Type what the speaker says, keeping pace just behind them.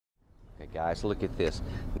Guys, look at this.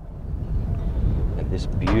 And this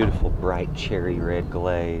beautiful bright cherry red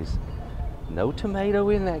glaze. No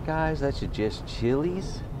tomato in that, guys. That's just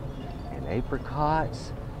chilies and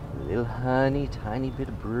apricots, a little honey, tiny bit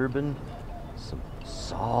of bourbon, some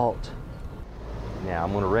salt. Now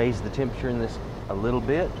I'm going to raise the temperature in this a little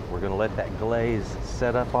bit. We're going to let that glaze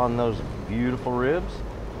set up on those beautiful ribs.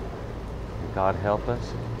 And God help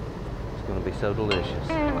us, it's going to be so delicious.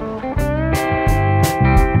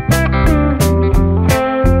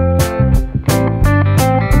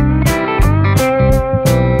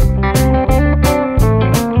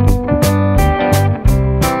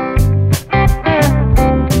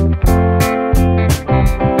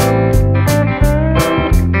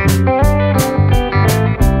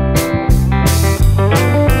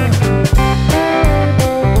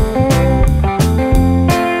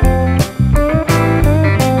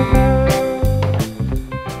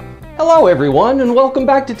 Hello everyone, and welcome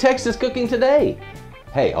back to Texas Cooking Today.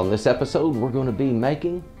 Hey, on this episode we're going to be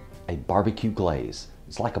making a barbecue glaze.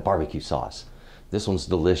 It's like a barbecue sauce. This one's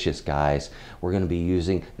delicious, guys. We're going to be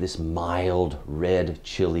using this mild red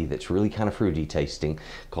chili that's really kind of fruity tasting,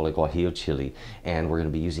 called a Guajillo chili, and we're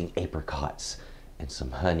going to be using apricots and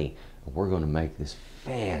some honey. We're going to make this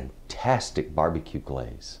fantastic barbecue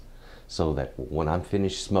glaze so that when I'm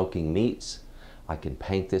finished smoking meats, I can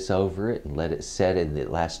paint this over it and let it set in the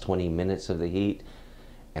last 20 minutes of the heat.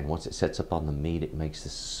 And once it sets up on the meat, it makes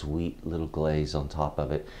this sweet little glaze on top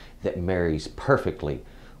of it that marries perfectly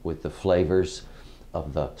with the flavors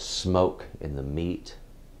of the smoke in the meat.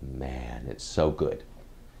 Man, it's so good.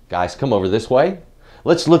 Guys, come over this way.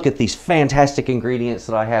 Let's look at these fantastic ingredients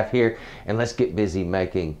that I have here, and let's get busy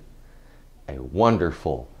making a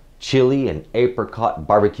wonderful chili and apricot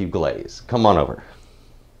barbecue glaze. Come on over.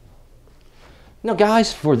 Now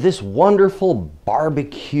guys, for this wonderful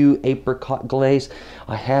barbecue apricot glaze,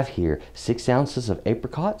 I have here 6 ounces of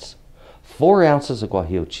apricots, 4 ounces of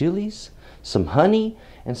Guajillo chilies, some honey,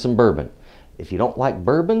 and some bourbon. If you don't like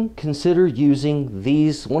bourbon, consider using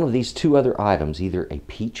one of these 2 other items, either a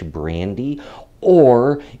peach brandy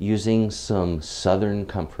or using some Southern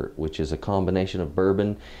Comfort, which is a combination of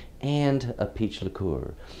bourbon and a peach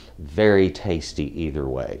liqueur. Very tasty either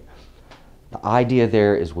way. The idea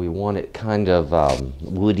there is we want it kind of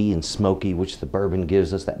woody and smoky, which the bourbon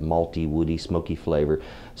gives us that malty, woody, smoky flavor.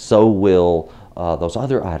 So will those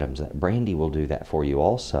other items. That brandy will do that for you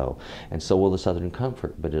also. And so will the Southern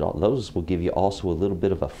Comfort. But those will give you also a little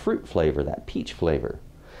bit of a fruit flavor, that peach flavor.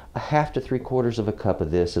 1/2 to 3/4 of a cup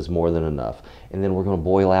of this is more than enough. And then we're going to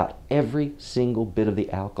boil out every single bit of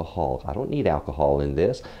the alcohol. I don't need alcohol in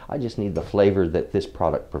this. I just need the flavor that this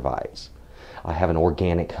product provides. I have an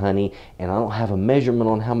organic honey, and I don't have a measurement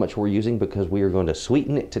on how much we're using because we are going to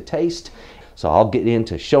sweeten it to taste. So I'll get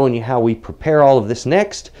into showing you how we prepare all of this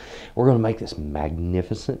next. We're going to make this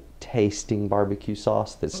magnificent tasting barbecue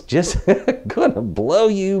sauce that's just going to blow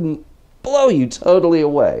you totally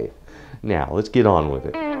away. Now, let's get on with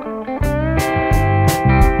it.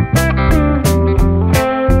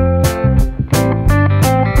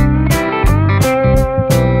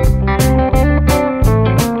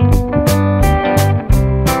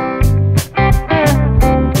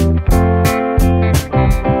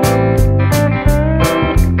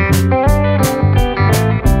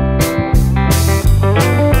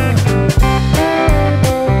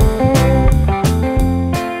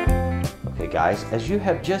 As you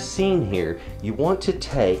have just seen here, you want to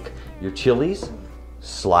take your chilies,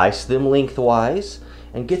 slice them lengthwise,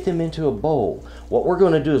 and get them into a bowl. What we're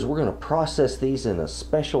going to do is we're going to process these in a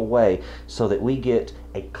special way so that we get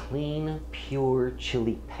a clean, pure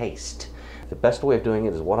chili paste. The best way of doing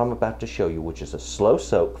it is what I'm about to show you, which is a slow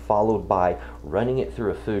soak followed by running it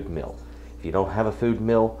through a food mill. If you don't have a food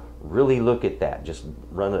mill, really look at that. Just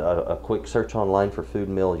run a quick search online for food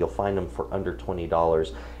mill. You'll find them for under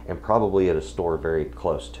 $20 and probably at a store very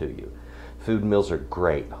close to you. Food mills are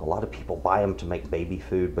great. A lot of people buy them to make baby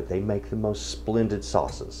food, but they make the most splendid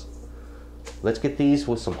sauces. Let's get these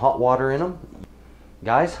with some hot water in them.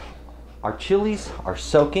 Guys, our chilies are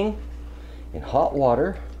soaking in hot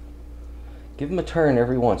water. Give them a turn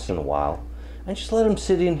every once in a while and just let them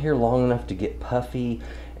sit in here long enough to get puffy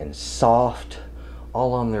and soft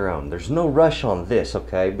all on their own. There's no rush on this,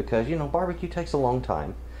 okay, because you know barbecue takes a long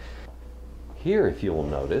time. Here, if you will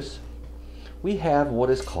notice, we have what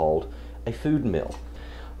is called a food mill.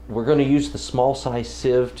 We're going to use the small size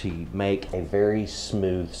sieve to make a very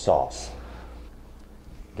smooth sauce.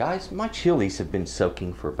 Guys, my chilies have been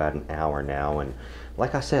soaking for about an hour now, and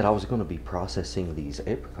like I said, I was going to be processing these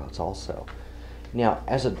apricots also. Now,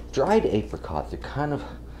 as a dried apricot, they're kind of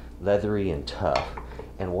leathery and tough,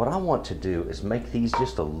 And what I want to do is make these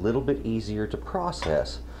just a little bit easier to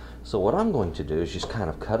process. So what I'm going to do is just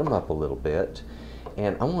kind of cut them up a little bit,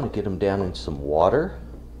 and I want to get them down in some water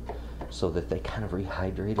so that they kind of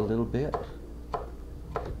rehydrate a little bit.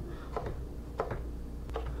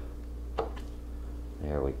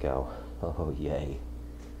 There we go. Oh, yay.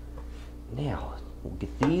 Now, we'll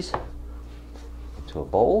get these into a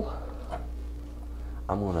bowl.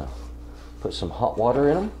 I'm going to put some hot water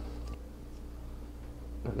in them.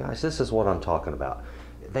 Now, guys, this is what I'm talking about.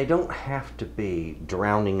 They don't have to be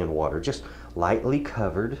drowning in water, just lightly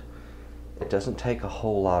covered. It doesn't take a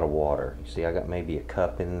whole lot of water. You see, I got maybe a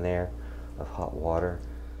cup in there of hot water.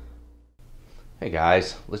 Hey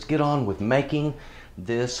guys, let's get on with making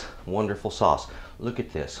this wonderful sauce. Look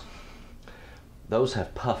at this. Those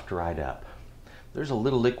have puffed right up. There's a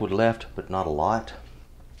little liquid left, but not a lot.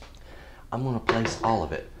 I'm going to place all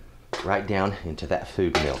of it right down into that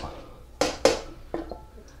food mill.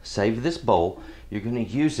 Save this bowl. You're going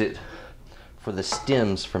to use it for the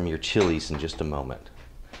stems from your chilies in just a moment.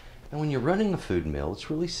 And when you're running a food mill, it's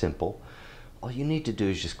really simple. All you need to do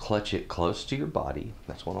is just clutch it close to your body.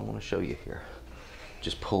 That's what I'm going to show you here.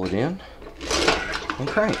 Just pull it in and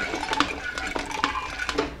crank.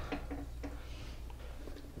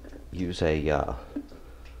 Use a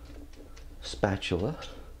spatula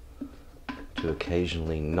to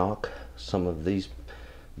occasionally knock some of these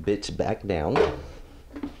bits back down.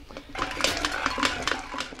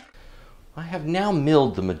 I have now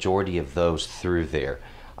milled the majority of those through there.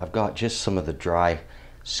 I've got just some of the dry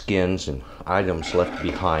skins and items left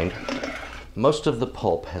behind. Most of the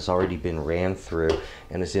pulp has already been ran through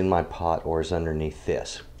and is in my pot or is underneath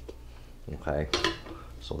this. Okay,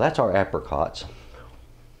 so that's our apricots.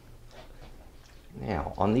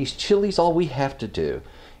 Now, on these chilies, all we have to do,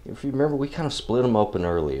 if you remember, we kind of split them open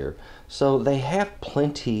earlier, so they have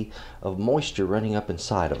plenty of moisture running up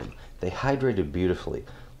inside of them. They hydrated beautifully.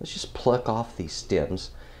 Let's just pluck off these stems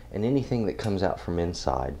and anything that comes out from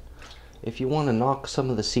inside. If you want to knock some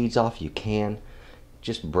of the seeds off, you can.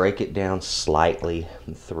 Just break it down slightly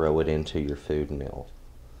and throw it into your food mill.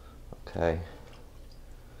 Okay?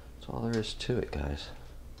 That's all there is to it, guys.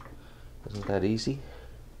 Isn't that easy?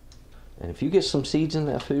 And if you get some seeds in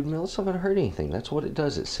that food mill, it's not going to hurt anything. That's what it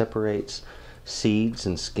does. It separates seeds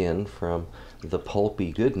and skin from the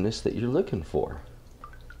pulpy goodness that you're looking for.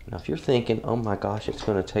 Now, if you're thinking, oh my gosh, it's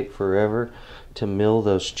going to take forever to mill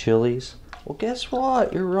those chilies, well, guess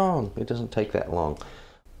what? You're wrong. It doesn't take that long.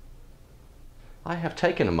 I have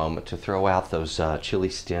taken a moment to throw out those chili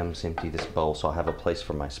stems, empty this bowl so I'll have a place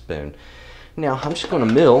for my spoon. Now, I'm just going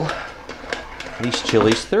to mill these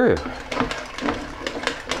chilies through.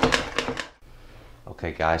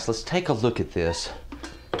 Okay, guys, let's take a look at this.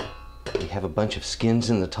 We have a bunch of skins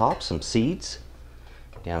in the top, some seeds.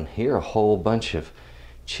 Down here, a whole bunch of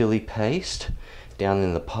chili paste. Down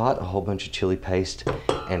in the pot, a whole bunch of chili paste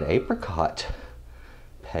and apricot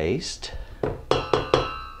paste.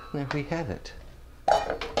 There we have it.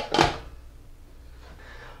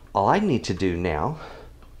 All I need to do now,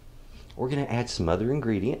 we're going to add some other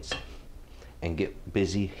ingredients and get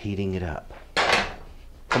busy heating it up.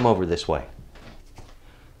 Come over this way.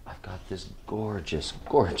 I've got this gorgeous,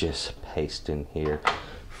 gorgeous paste in here.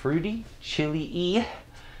 Fruity, chili-y,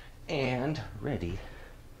 and ready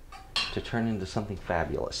to turn into something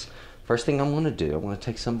fabulous. First thing I'm going to do, I'm going to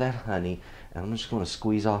take some of that honey and I'm just going to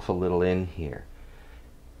squeeze off a little in here.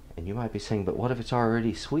 And you might be saying, but what if it's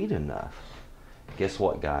already sweet enough? Guess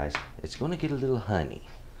what, guys? It's going to get a little honey.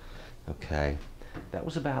 Okay, that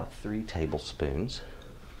was about 3 tablespoons.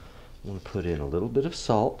 I'm going to put in a little bit of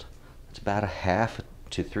salt. It's about 1/2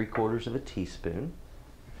 to 3/4 of a teaspoon.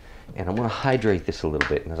 And I'm going to hydrate this a little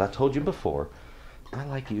bit. And as I told you before, I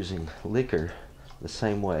like using liquor the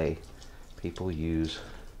same way people use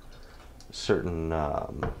certain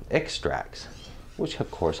extracts, which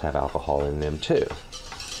of course have alcohol in them too.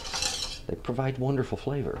 They provide wonderful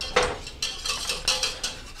flavor.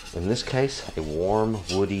 In this case, a warm,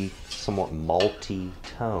 woody, somewhat malty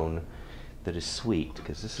tone that is sweet,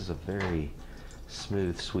 because this is a very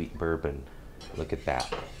smooth, sweet bourbon. Look at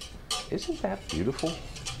that. Isn't that beautiful?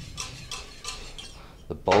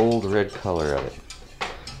 The bold red color of it.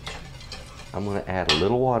 I'm going to add a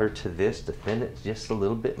little water to this to thin it just a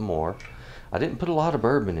little bit more. I didn't put a lot of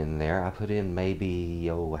bourbon in there. I put in maybe,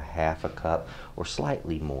 1/2 cup or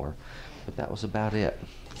slightly more, but that was about it.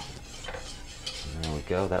 There we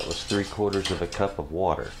go. That was 3/4 cup of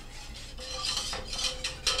water.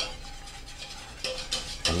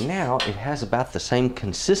 And now it has about the same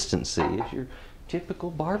consistency as your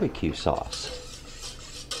typical barbecue sauce.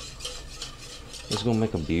 It's going to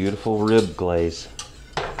make a beautiful rib glaze.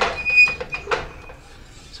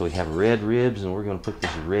 So we have red ribs, and we're going to put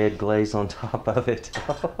this red glaze on top of it.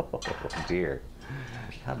 Oh dear,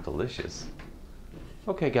 how delicious.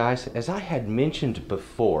 Okay guys, as I had mentioned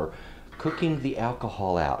before, cooking the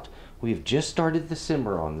alcohol out. We've just started the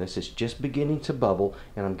simmer on this. It's just beginning to bubble,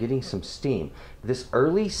 and I'm getting some steam. This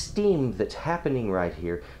early steam that's happening right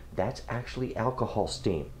here, that's actually alcohol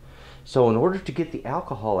steam. So in order to get the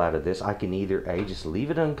alcohol out of this, I can either A, just leave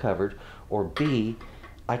it uncovered, or B,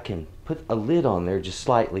 I can put a lid on there just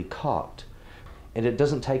slightly cocked. And it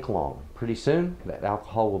doesn't take long. Pretty soon, that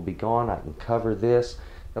alcohol will be gone. I can cover this.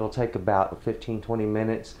 That'll take about 15-20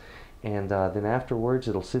 minutes. And then afterwards,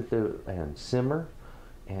 it'll sit there and simmer.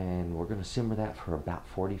 And we're going to simmer that for about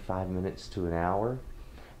 45 minutes to an hour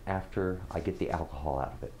after I get the alcohol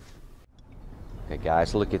out of it. Okay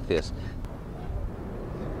guys, look at this.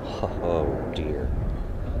 Oh dear.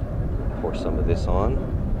 Pour some of this on.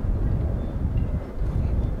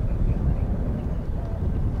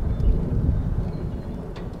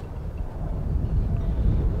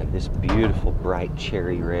 And this beautiful bright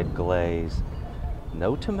cherry red glaze.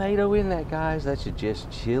 No tomato in that, guys. That's just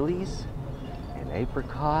chilies and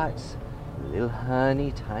apricots, a little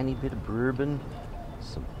honey, tiny bit of bourbon,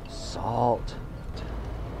 some salt.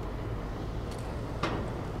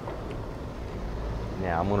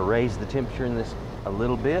 Now I'm going to raise the temperature in this a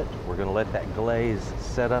little bit. We're going to let that glaze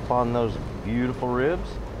set up on those beautiful ribs.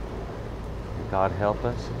 And God help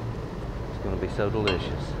us, it's going to be so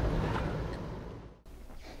delicious.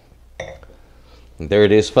 And there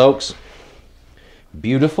it is, folks.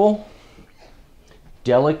 Beautiful,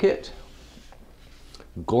 delicate,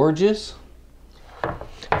 gorgeous.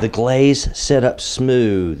 The glaze set up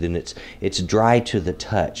smooth, and it's dry to the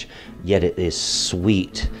touch, yet it is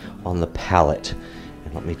sweet on the palate.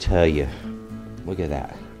 And let me tell you, look at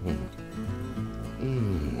that.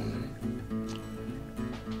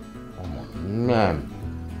 Oh man,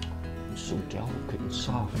 it's so delicate and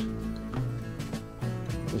soft.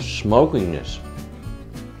 The smokiness,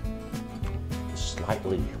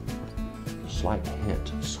 slight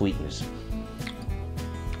hint of sweetness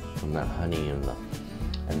from that honey and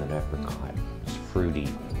that apricot. It's fruity.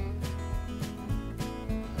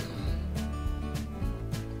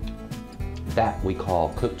 That we call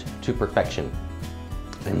cooked to perfection.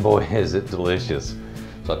 And boy, is it delicious.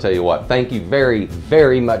 So I'll tell you what, thank you very,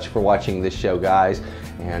 very much for watching this show, guys.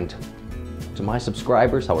 And to my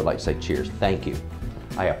subscribers, I would like to say cheers. Thank you.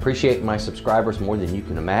 I appreciate my subscribers more than you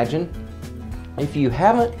can imagine. If you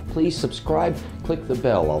haven't, please subscribe, click the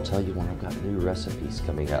bell. I'll tell you when I've got new recipes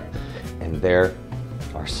coming up. And there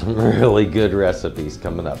are some really good recipes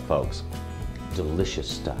coming up, folks. Delicious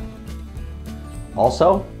stuff.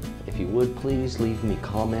 Also, if you would, please leave me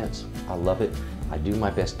comments. I love it. I do my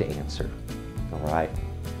best to answer. All right?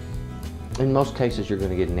 In most cases, you're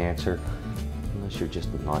going to get an answer, unless you're just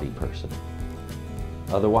a naughty person.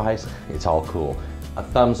 Otherwise, it's all cool. A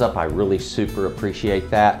thumbs up, I really super appreciate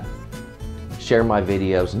that. Share my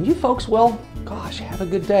videos. And you folks, well, gosh, have a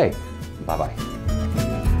good day. Bye-bye.